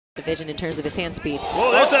division in terms of his hand speed.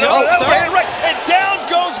 Whoa, there's right, and down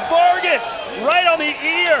goes Vargas, right on the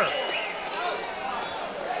ear.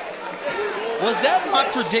 Was that my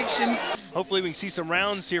prediction? Hopefully we can see some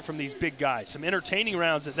rounds here from these big guys, some entertaining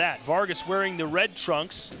rounds at that. Vargas wearing the red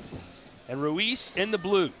trunks and Ruiz in the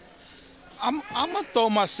blue. I'm gonna throw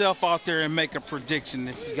myself out there and make a prediction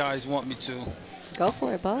if you guys want me to. Go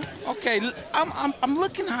for it, Bo. Okay, I'm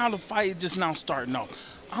looking how the fight is just now starting off.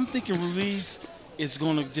 I'm thinking Ruiz is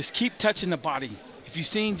gonna just keep touching the body. If you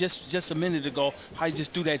seen just a minute ago how he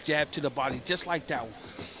just threw that jab to the body, just like that one.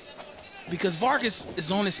 Because Vargas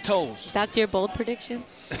is on his toes. That's your bold prediction?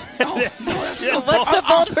 No, that's What's the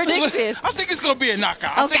bold prediction? I think it's gonna be a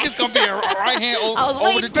knockout. Okay. I think it's gonna be a right hand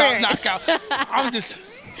over the top knockout. I'm just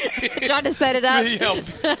trying to set it up. Yeah,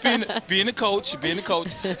 being a coach.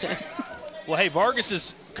 Well, hey,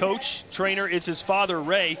 Vargas's coach, trainer, is his father,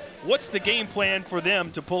 Ray. What's the game plan for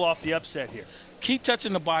them to pull off the upset here? Keep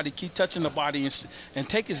touching the body, and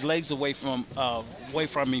take his legs away from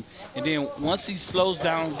him. And then once he slows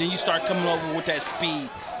down, then you start coming over with that speed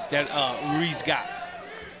that Ruiz got.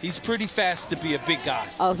 He's pretty fast to be a big guy.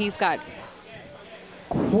 Oh, he's got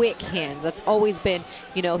quick hands. That's always been,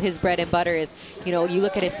 his bread and butter is, you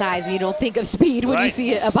look at his size, you don't think of speed when you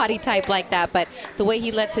see a body type like that. But the way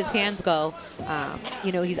he lets his hands go,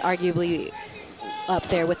 he's arguably up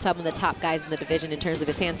there with some of the top guys in the division in terms of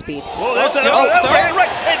his hand speed. Whoa, there's right,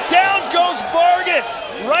 and down goes Vargas,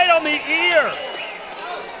 right on the ear.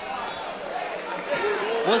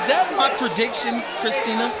 Was that my prediction,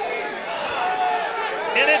 Christina?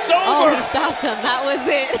 And it's over. Oh, he stopped him. That was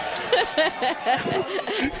it.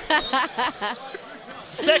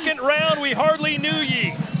 Second round, we hardly knew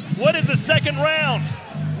ye. What is the second round?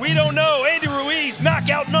 We don't know. Andy Ruiz,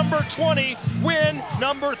 knockout number 20, win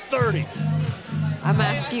number 30. I'm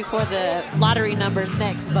asking you for the lottery numbers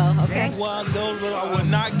next, Bo, okay? Well, those I will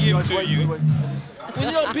not give to you.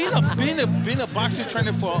 Well, being a boxing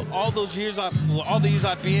trainer for all the years I've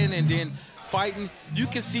been and then fighting, you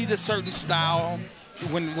can see the certain style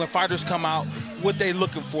when fighters come out, what they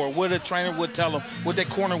looking for, what a trainer would tell them, what their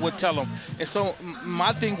corner would tell them. And so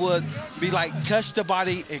my thing would be like, touch the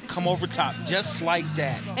body and come over top, just like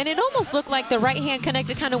that. And it almost looked like the right hand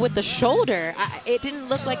connected kind of with the shoulder. It didn't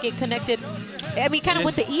look like it connected, kind of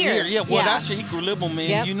with the ear. Yeah, well, that's your equilibrium, man.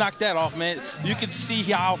 Yep. You knock that off, man. You can see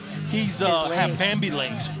how he's have Bambi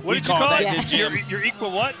legs. What did you call that in the gym? Your equal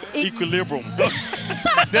what? Equilibrium. I was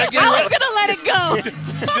going to let it go.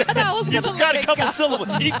 You forgot a couple syllables.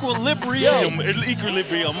 Equilibrium.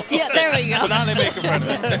 Equilibrium. Yeah, there we go. So now they make it fun of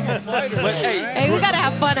it. But hey, we got to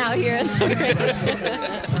have fun out here.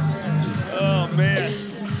 Oh, man.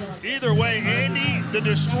 Either way, Andy, the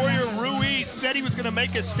Destroyer Ruiz, said he was going to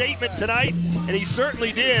make a statement tonight, and he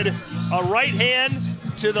certainly did. A right hand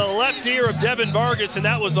to the left ear of Devin Vargas, and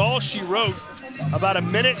that was all she wrote about a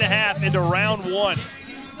minute and a half into round one.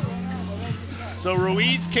 So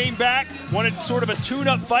Ruiz came back, wanted sort of a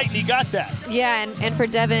tune-up fight, and he got that. Yeah, and for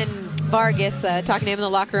Devin Vargas, talking to him in the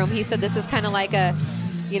locker room, he said this is kind of like a,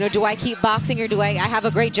 do I keep boxing or do I have a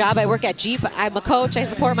great job? I work at Jeep. I'm a coach. I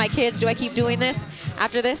support my kids. Do I keep doing this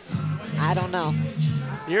after this? I don't know.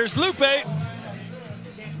 Here's Lupe.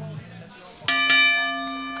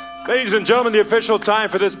 Ladies and gentlemen, the official time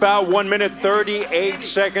for this bout, 1 minute 38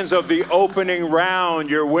 seconds of the opening round.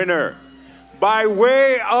 Your winner, by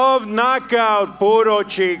way of knockout, puro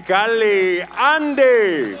chicali,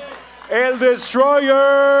 Andy, El Destroyer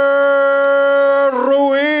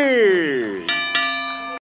Ruiz.